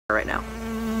right now.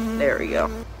 There we go.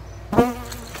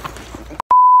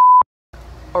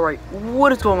 Alright,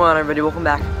 what is going on, everybody? Welcome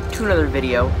back to another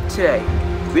video. Today,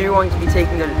 we are going to be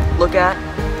taking a look at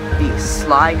the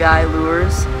Sly Guy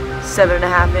Lures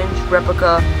 7.5 inch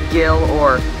Replica Gill,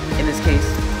 or in this case,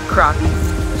 Crappie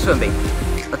swim bait.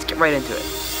 Let's get right into it.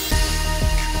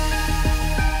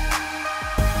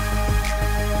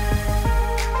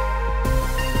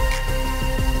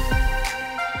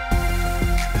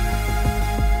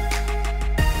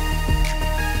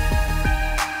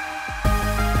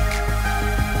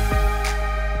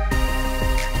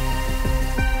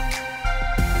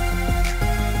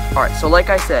 Alright, so like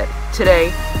I said,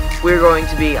 today we're going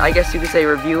to be, I guess you could say,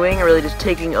 reviewing, or really just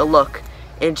taking a look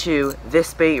into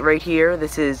this bait right here.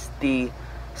 This is the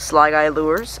Sly Guy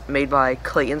Lures, made by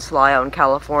Clayton Sly out in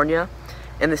California.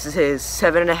 And this is his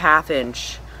 7.5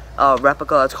 inch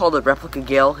replica. It's called a Replica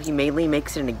Gill. He mainly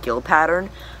makes it in a gill pattern,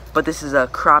 but this is a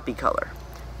crappie color.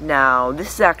 Now,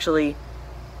 this is actually,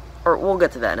 or we'll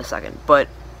get to that in a second, but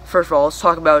first of all, let's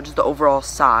talk about just the overall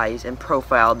size and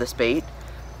profile of this bait.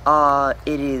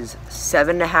 It is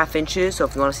 7.5 inches, so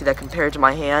if you want to see that compared to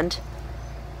my hand,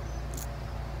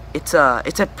 it's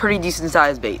a pretty decent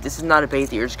sized bait. This is not a bait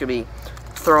that you're just gonna be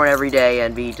throwing every day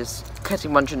and be just catching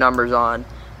a bunch of numbers on,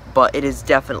 but it is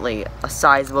definitely a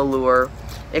sizable lure.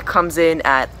 It comes in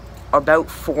at about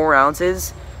 4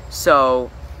 ounces, so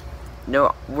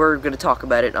we're gonna talk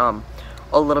about it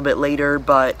a little bit later,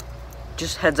 but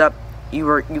just heads up,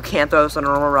 you can't throw this on a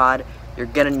normal rod. You're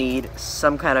gonna need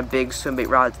some kind of big swim bait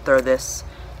rod to throw this.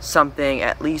 Something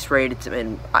at least rated to,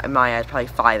 in my eyes, probably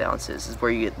 5 ounces is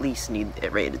where you at least need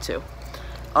it rated to.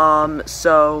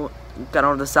 So got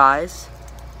on to the size.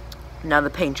 Now the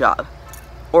paint job,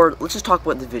 or let's just talk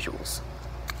about the visuals.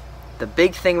 The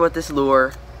big thing about this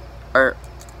lure, or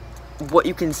what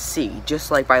you can see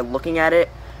just like by looking at it,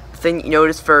 the thing you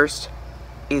notice first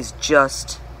is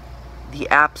just the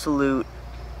absolute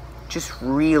just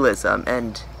realism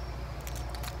and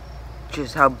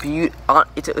just how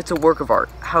it's a work of art.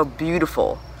 How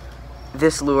beautiful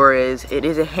this lure is. It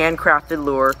is a handcrafted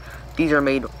lure. These are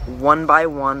made one by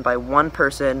one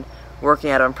person working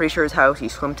at, I'm pretty sure, his house. He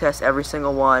swim tests every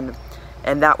single one,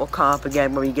 and that will come up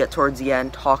again when we get towards the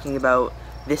end talking about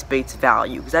this bait's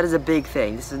value, because that is a big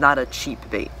thing. This is not a cheap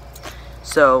bait.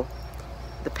 So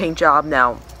the paint job,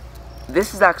 now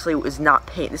this is actually was not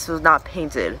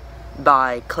painted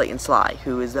by Clayton Sly,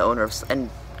 who is the owner of and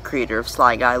creator of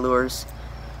Sly Guy Lures.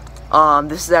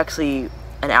 This is actually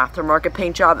an aftermarket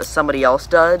paint job that somebody else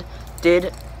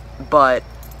did, but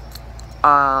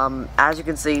as you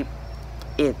can see,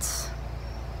 it's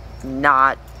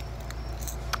not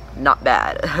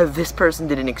bad. This person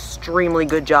did an extremely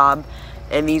good job,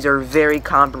 and these are very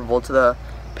comparable to the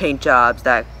paint jobs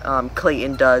that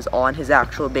Clayton does on his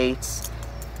actual baits,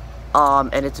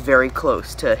 and it's very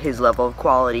close to his level of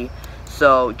quality.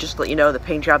 So just to let you know, the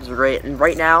paint jobs are great. And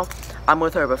right now, I'm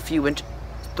going to throw up a few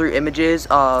images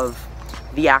of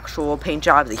the actual paint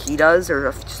jobs that he does,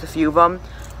 or just a few of them,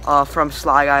 from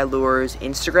Sly Guy Lures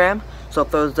Instagram. So I'll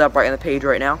throw those up right on the page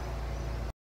right now.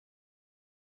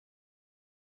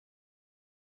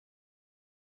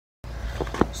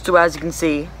 So as you can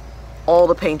see, all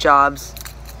the paint jobs,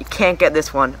 you can't get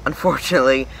this one,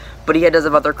 unfortunately, but he does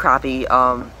have other crappie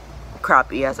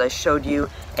as I showed you,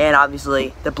 and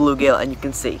obviously the bluegill, and you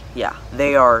can see, yeah,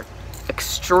 they are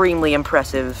extremely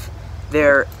impressive.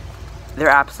 They're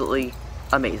absolutely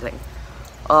amazing.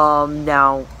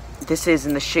 Now this is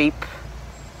in the shape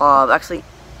of, actually,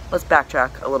 let's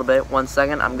backtrack a little bit. 1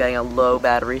 second, I'm getting a low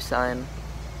battery sign.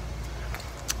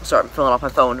 Sorry, I'm filling off my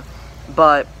phone.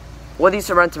 But what these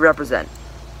are meant to represent,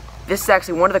 this is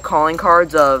actually one of the calling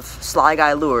cards of Sly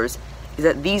Guy Lures, is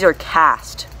that these are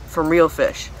cast from real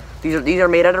fish. These are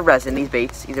made out of resin, these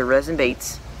baits. These are resin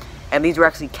baits. And these were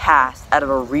actually cast out of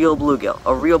a real bluegill.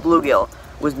 A real bluegill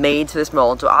was made to this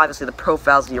mold, so obviously the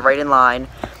profiles are right in line.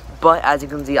 But as you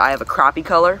can see, I have a crappie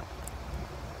color.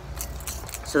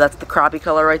 So that's the crappie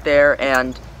color right there,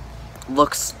 and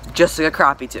looks just like a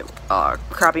crappie too.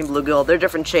 Crappie and bluegill, they're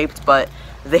different shaped, but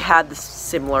they had the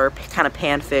similar kind of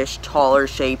panfish, taller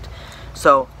shaped.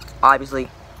 So obviously,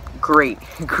 great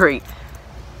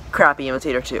crappie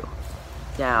imitator too.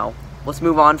 Now, let's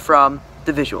move on from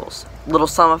the visuals. Little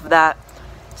sum up of that.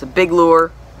 It's a big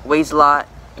lure, weighs a lot,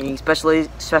 you need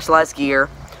specialized gear.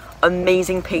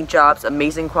 Amazing paint jobs,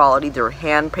 amazing quality. They're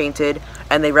hand painted,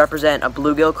 and they represent a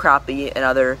bluegill, crappie, and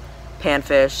other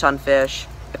panfish, sunfish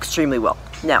extremely well.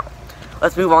 Now,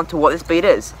 let's move on to what this bait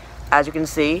is. As you can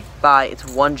see by its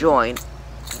one join,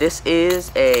 this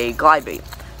is a glide bait.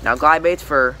 Now, glide baits,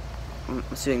 for, I'm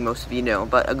assuming most of you know,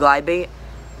 but a glide bait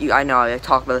I know I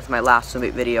talked about this in my last swim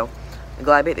bait video. The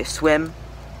glide bait, they swim,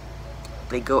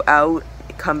 they go out,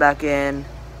 they come back in,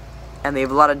 and they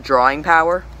have a lot of drawing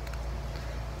power.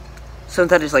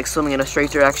 Sometimes it's like swimming in a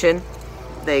straight direction.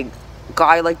 They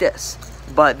glide like this.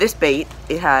 But this bait,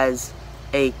 it has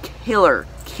a killer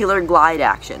glide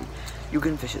action. You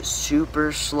can fish it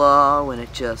super slow and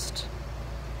it just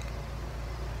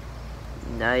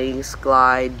nice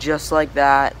glide just like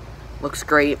that. Looks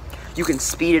great. You can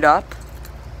speed it up,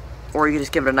 or you can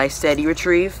just give it a nice steady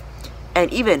retrieve.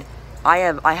 And even I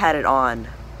had it on,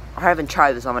 I haven't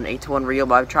tried this on an 8-to-1 reel,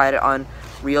 but I've tried it on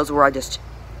reels where I just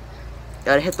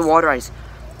gotta hit the water, I just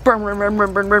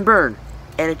burn,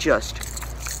 and it just,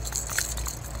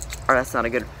 oh, that's not a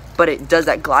good, but it does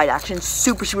that glide action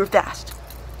super fast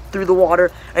through the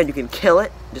water, and you can kill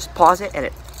it, just pause it, and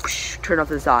it turn off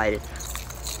to the side.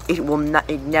 It will not,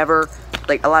 it never,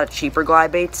 like a lot of cheaper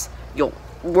glide baits, you'll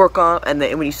work on, and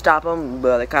then when you stop them,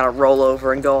 they kind of roll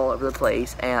over and go all over the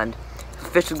place, and if a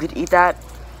fish will get to eat that,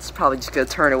 it's probably just going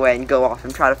to turn away and go off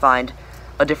and try to find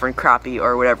a different crappie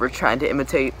or whatever it's trying to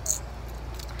imitate.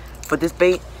 But this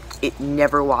bait, it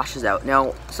never washes out.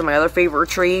 Now, some of my other favorite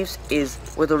retrieves is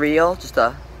with a reel, just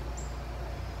a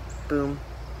boom,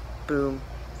 boom,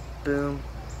 boom,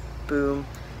 boom.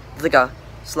 It's like a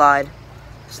slide,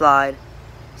 slide,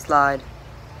 slide,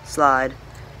 slide,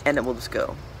 and it will just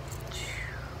go.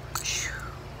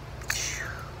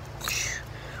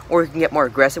 Or you can get more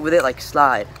aggressive with it, like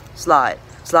slide, slide,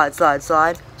 slide, slide,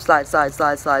 slide, slide, slide,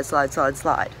 slide, slide, slide, slide,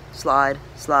 slide, slide,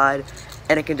 slide,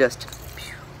 and it can just,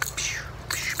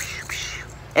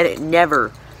 and it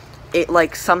never, it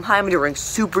like sometimes when you're running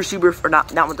super, or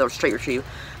not with a straight retrieve,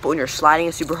 but when you're sliding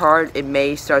it super hard, it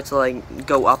may start to like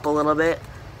go up a little bit,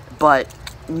 but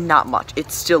not much.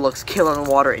 It still looks killer in the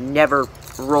water. It never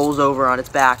rolls over on its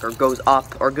back or goes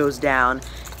up or goes down.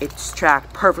 It's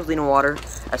tracked perfectly in the water,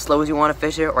 as slow as you want to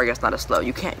fish it, or I guess not as slow.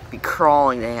 You can't be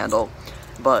crawling the handle,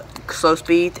 but slow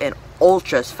speeds and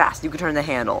ultra as fast as you can turn the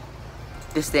handle.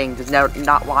 This thing does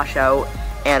not wash out,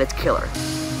 and it's killer.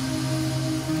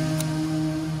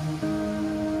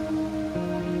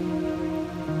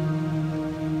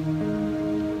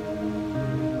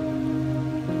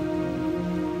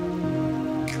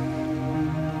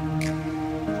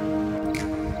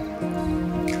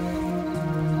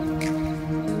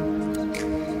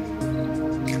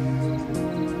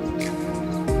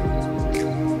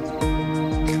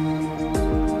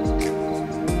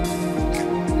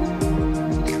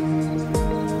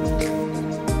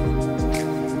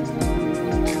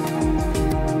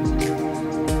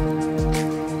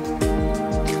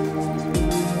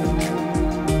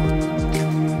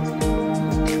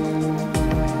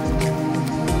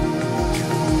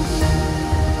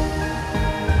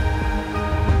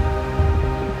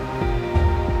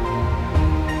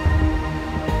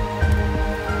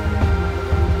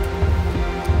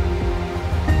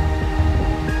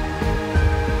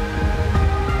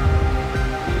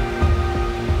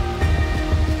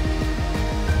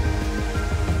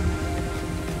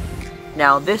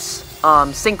 Now this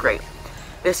sink rate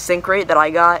that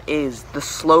I got is the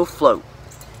slow float.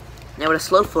 Now what a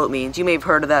slow float means, you may have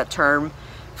heard of that term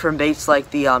from baits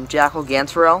like the Jackal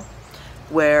Ganserel,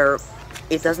 where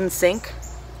it doesn't sink,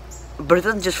 but it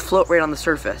doesn't just float right on the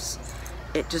surface.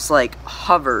 It just like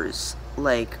hovers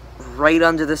like right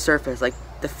under the surface, like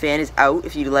the fin is out.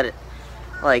 If you let it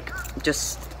like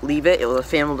just leave it, the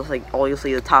fin will just like, all you'll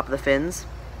see the top of the fins.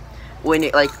 When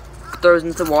it like throws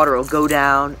into the water, it'll go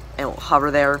down and it'll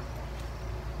hover there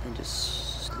and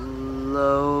just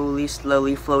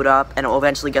slowly float up, and it will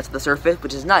eventually get to the surface,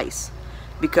 which is nice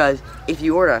because if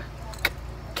you were to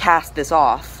cast this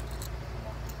off,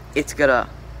 it's gonna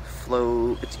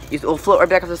float, it'll float right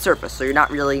back up to the surface, so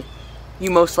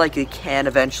you most likely can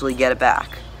eventually get it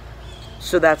back.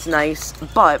 So that's nice,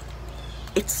 but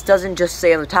it doesn't just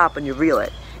stay on the top when you reel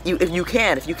it. If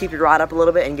you keep your rod up a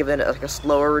little bit and give it like a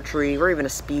slower retrieve or even a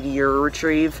speedier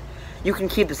retrieve, you can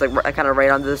keep this like kind of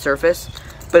right under the surface.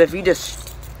 But if you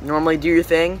just normally do your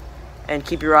thing and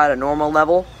keep your rod at a normal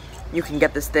level, you can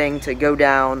get this thing to go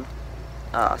down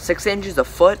 6 inches, a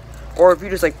foot. Or if you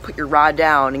just like put your rod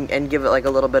down and give it like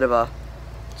a little bit of a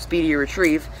speedier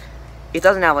retrieve, it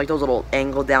doesn't have like those little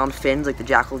angled down fins like the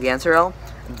Jackal Ganserel,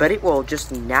 but it will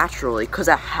just naturally, because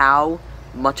of how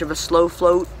much of a slow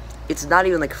float. It's not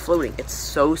even like floating, it's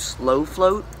so slow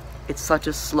float, it's such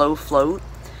a slow float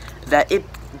that it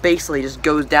basically just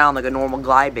goes down like a normal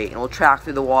glide bait and will track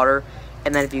through the water,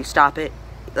 and then if you stop it,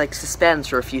 it like suspends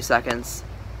for a few seconds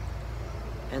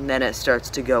and then it starts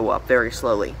to go up very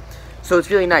slowly. So it's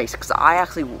really nice, because I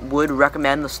actually would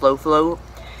recommend the slow float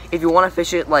if you want to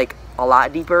fish it like a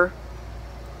lot deeper.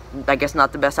 I guess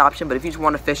not the best option, but if you just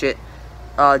want to fish it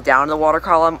down in the water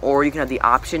column, or you can have the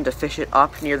option to fish it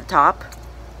up near the top,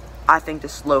 I think the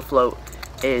slow float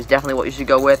is definitely what you should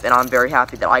go with, and I'm very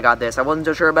happy that I got this. I wasn't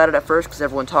so sure about it at first because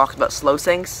everyone talks about slow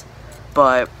sinks,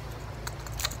 but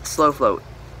slow float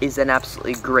is an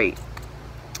absolutely great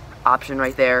option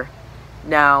right there.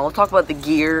 Now, we'll talk about the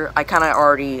gear. I kind of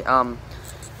already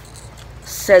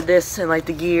said this, and like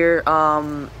the gear,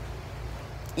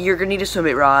 you're going to need a swim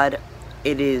bait rod.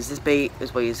 This bait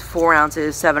weighs 4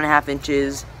 ounces, 7.5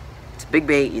 inches. It's a big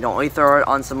bait. You don't really throw it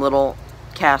on some little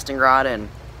casting rod, and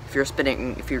if you're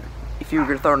going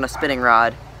to throw it on a spinning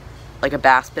rod, like a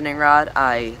bass spinning rod,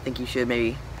 I think you should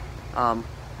maybe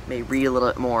read a little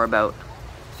bit more about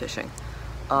fishing.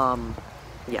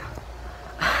 Yeah.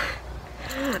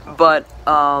 But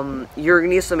you're going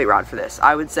to need a swim bait rod for this.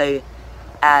 I would say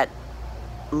at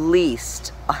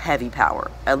least a heavy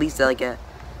power. At least like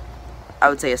I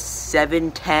would say a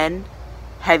 710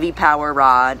 heavy power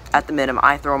rod at the minimum.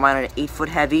 I throw mine on an 8-foot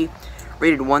heavy,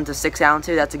 rated 1 to 6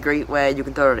 ounces. That's a great way. You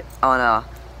can throw it on a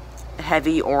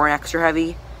heavy or an extra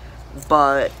heavy.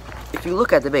 But if you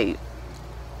look at the bait,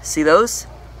 see those?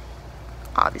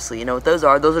 Obviously, you know what those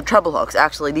are. Those are treble hooks.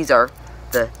 Actually, these are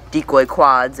the decoy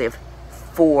quads. They have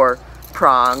 4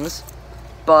 prongs,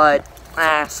 but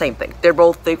same thing. They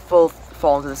both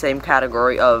fall into the same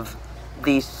category of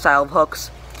these style of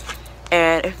hooks.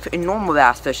 And if in normal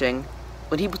bass fishing,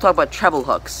 when people talk about treble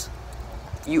hooks,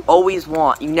 you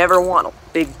never want a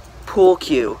big pool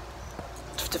cue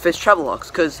to fish treble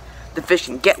hooks, because the fish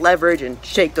can get leverage and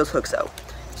shake those hooks out.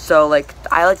 So like,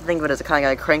 I like to think of it as a kind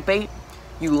of like crankbait.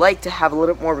 You like to have a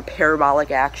little bit more of a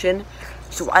parabolic action,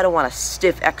 so I don't want a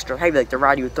stiff extra heavy like the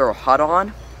rod you would throw a hut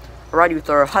on. A rod you would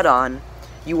throw a hut on,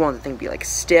 you want the thing to be like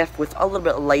stiff with a little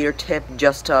bit lighter tip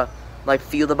just to like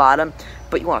feel the bottom,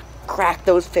 but you want to crack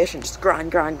those fish and just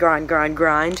grind.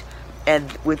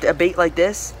 And with a bait like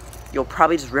this, you'll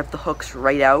probably just rip the hooks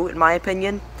right out, in my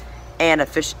opinion. And if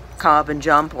fish come up and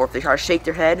jump, or if they try to shake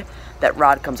their head, that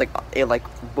rod comes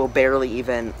will barely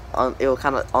even it'll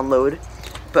kind of unload.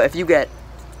 But if you get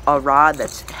a rod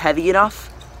that's heavy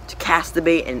enough to cast the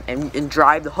bait and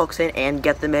drive the hooks in and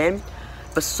get them in,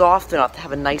 but soft enough to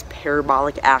have a nice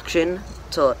parabolic action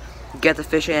to get the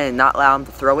fish in and not allow them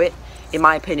to throw it, in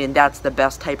my opinion, that's the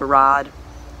best type of rod.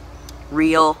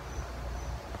 Reel,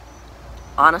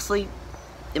 honestly,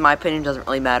 in my opinion, doesn't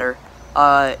really matter.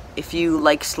 If you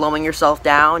like slowing yourself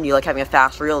down, you like having a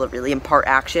fast reel to really impart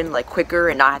action, like quicker,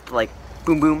 and not have to like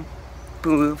boom boom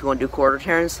if you want to do quarter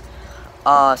turns.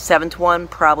 7-to-1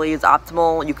 probably is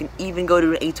optimal. You can even go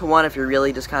to an 8-to-1 if you're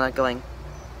really just kind of going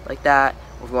like that,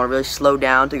 or if you want to really slow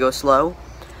down to go slow.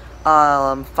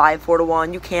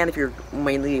 5-4-to-1 you can if you're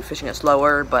mainly fishing it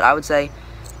slower, but I would say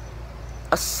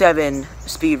a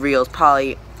 7-speed reel is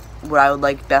probably what I would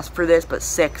like best for this, but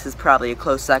 6 is probably a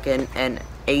close second, and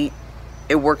 8,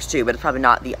 it works too, but it's probably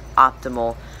not the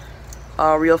optimal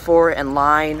reel for it. And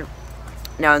line,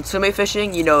 now in swim bait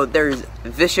fishing, you know, there's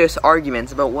vicious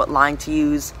arguments about what line to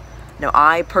use. Now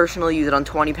I personally use it on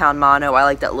 20-pound mono. I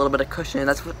like that little bit of cushion.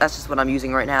 That's just what I'm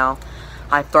using right now.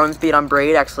 I've thrown this bait on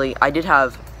braid. Actually, I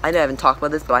haven't talked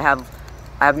about this, but I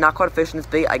have not caught a fish in this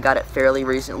bait. I got it fairly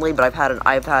recently, but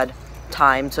I've had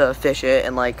time to fish it,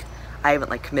 and like I haven't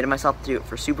like committed myself to do it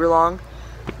for super long.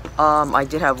 I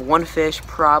did have one fish,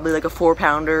 probably like a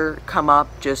 4-pounder, come up,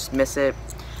 just miss it.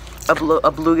 A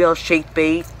bluegill shake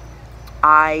bait.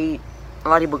 A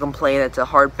lot of people complain that it's a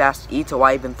hard bass to eat, so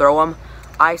why even throw them?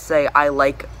 I say I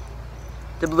like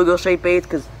the bluegill shake baits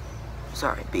because,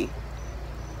 sorry, B.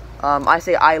 I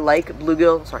say I like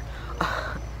bluegill. Sorry.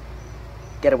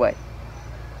 Get away.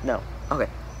 No. Okay.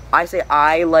 I say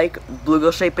I like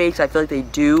bluegill shake baits. I feel like they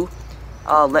do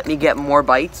let me get more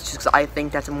bites, just because I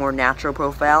think that's a more natural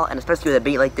profile, and especially with a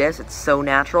bait like this, it's so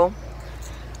natural.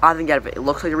 I think that it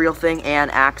looks like a real thing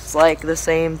and acts like the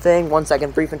same thing. 1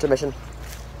 second, brief intermission.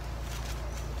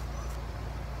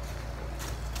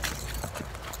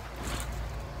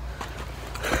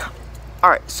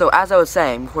 Alright, so as I was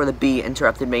saying before the bee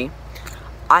interrupted me,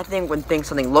 I think when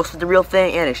something looks like the real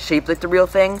thing and is shaped like the real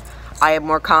thing, I have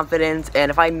more confidence, and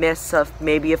if I miss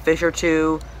maybe a fish or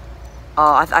two,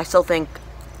 I still think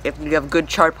if you have good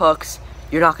sharp hooks,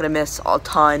 you're not going to miss a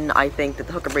ton. I think that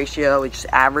the hookup ratio is just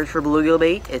average for bluegill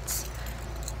bait. It's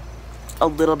a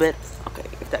little bit, okay,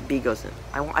 if that bee goes in,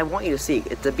 I want you to see,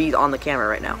 the bee's on the camera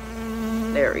right now.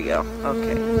 There we go,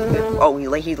 okay. Good. Oh,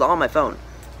 he's on my phone.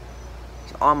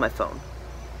 He's on my phone.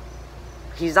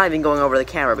 He's not even going over the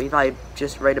camera, but he's probably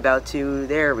just right about to,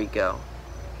 there we go.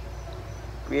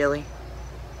 Really?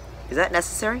 Is that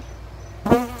necessary?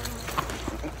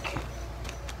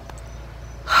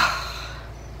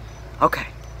 Okay.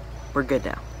 we're good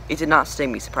now. It did not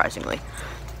sting me, surprisingly.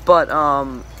 But,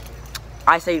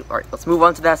 I say, alright, let's move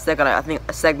on to that segment.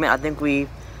 I think we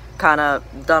kind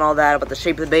of done all that about the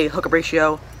shape of the bait, hookup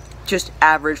ratio. Just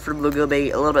average for bluegill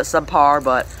bait, a little bit subpar,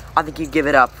 but I think you'd give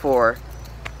it up for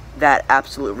that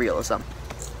absolute realism.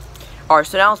 Alright,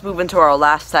 so now let's move into our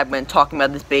last segment, talking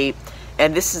about this bait.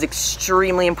 And this is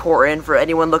extremely important for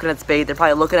anyone looking at this bait. They're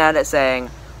probably looking at it saying,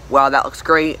 wow, that looks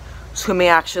great. Swimming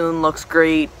action looks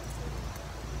great.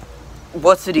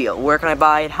 What's the deal? Where can I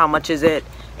buy it? How much is it?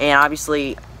 And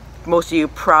obviously, most of you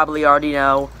probably already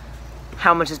know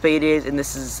how much this bait is, and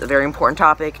this is a very important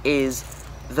topic, is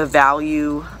the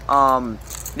value.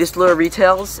 This lure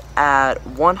retails at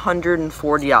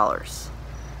 $140.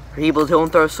 For people who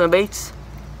don't throw swim baits,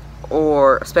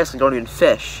 or especially don't even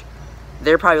fish,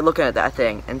 they're probably looking at that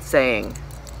thing and saying,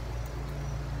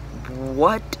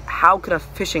 what? How can a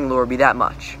fishing lure be that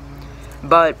much?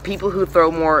 But people who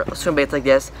throw more swim baits like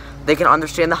this, they can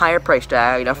understand the higher price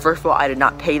tag. You know, first of all, I did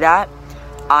not pay that.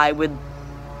 I would,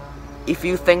 if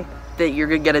you think that you're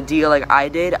gonna get a deal like I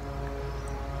did,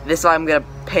 this is why I'm gonna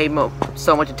pay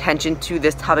so much attention to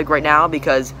this topic right now,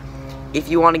 because if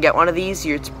you want to get one of these,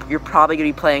 you're probably gonna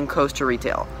be playing close to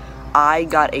retail. I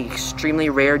got an extremely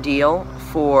rare deal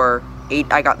for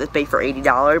I got this bait for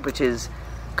 $80, which is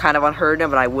kind of unheard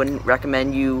of, and I wouldn't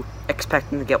recommend you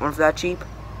expecting to get one for that cheap.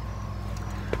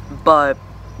 But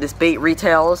this bait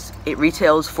retails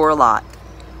for a lot.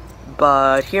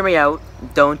 But hear me out.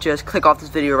 Don't just click off this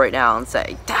video right now and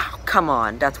say, come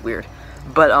on, that's weird.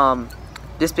 But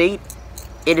this bait,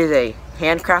 it is a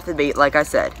handcrafted bait, like I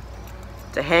said.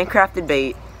 It's a handcrafted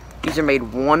bait. These are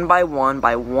made one by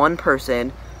one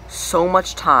person. So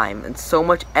much time and so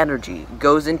much energy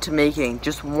goes into making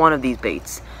just one of these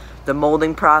baits. The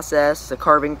molding process, the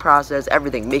carving process,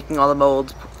 everything. Making all the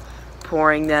molds,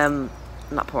 pouring them,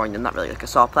 not really like a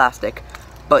soft plastic,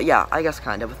 but yeah, I guess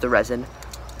kind of with the resin.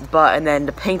 And then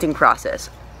the painting process.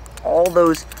 All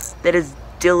those, that is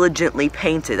diligently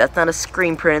painted. That's not a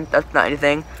screen print, that's not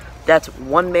anything. That's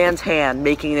one man's hand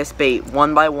making this bait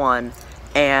one by one,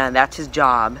 and that's his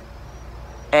job.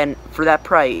 And for that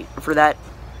price, for that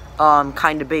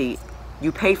kind of bait,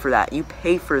 you pay for that. You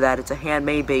pay for that. It's a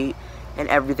handmade bait and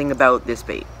everything about this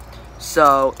bait.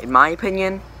 So, in my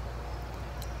opinion,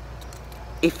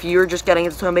 if you're just getting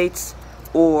into swim baits,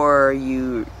 or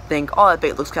you think, oh, that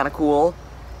bait looks kind of cool,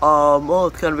 well,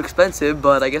 it's kind of expensive,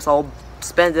 but I guess I'll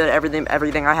spend it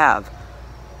everything I have,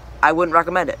 I wouldn't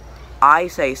recommend it. I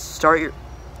say start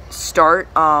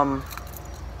down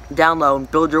low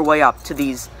and build your way up to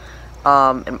these,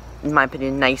 in my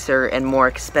opinion, nicer and more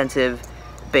expensive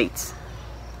baits.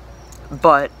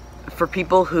 But for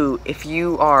people who, if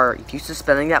you are used to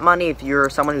spending that money, if you're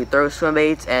someone who throws swim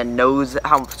baits and knows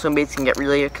how swim baits can get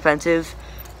really expensive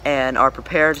and are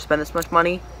prepared to spend this much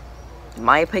money, in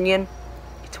my opinion,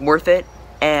 it's worth it,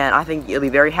 and I think you'll be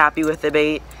very happy with the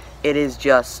bait. It is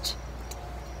just,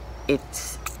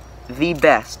 it's the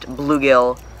best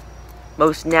bluegill,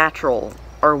 most natural,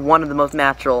 or one of the most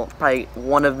natural, probably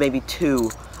one of maybe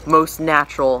two most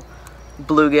natural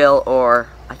bluegill, or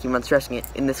I keep on stressing it,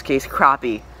 in this case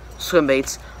crappie, swim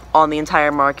baits on the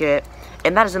entire market.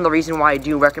 And that is the reason why I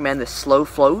do recommend the slow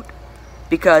float,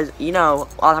 because, you know,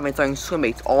 a lot of times throwing swim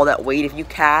baits, all that weight, if you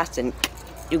cast and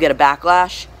you get a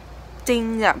backlash,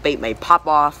 ding, that bait may pop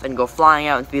off and go flying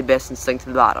out into the abyss and sink to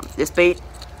the bottom. This bait,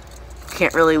 you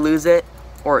can't really lose it,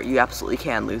 or you absolutely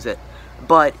can lose it,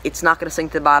 but it's not going to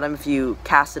sink to the bottom if you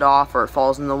cast it off or it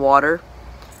falls in the water.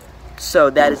 So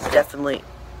that is definitely,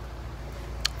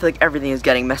 I feel like everything is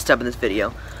getting messed up in this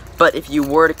video. But if you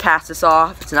were to cast this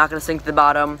off, it's not going to sink to the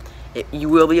bottom. You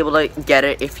will be able to get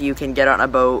it if you can get on a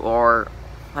boat, or,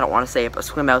 I don't want to say it, but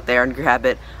swim out there and grab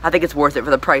it. I think it's worth it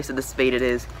for the price of this bait it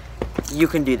is. You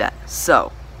can do that.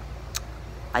 So,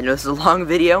 I know this is a long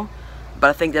video, but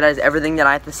I think that is everything that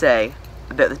I have to say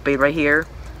about this bait right here.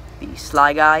 The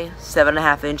Sly Guy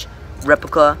 7.5 inch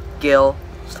Replica Gill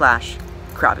 /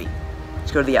 Crappie.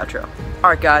 Let's go to the outro.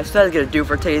 Alright guys, so that's going to do it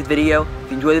for today's video.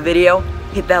 If you enjoyed the video,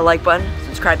 hit that like button,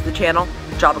 subscribe to the channel,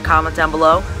 drop a comment down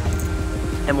below,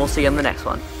 and we'll see you on the next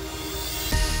one.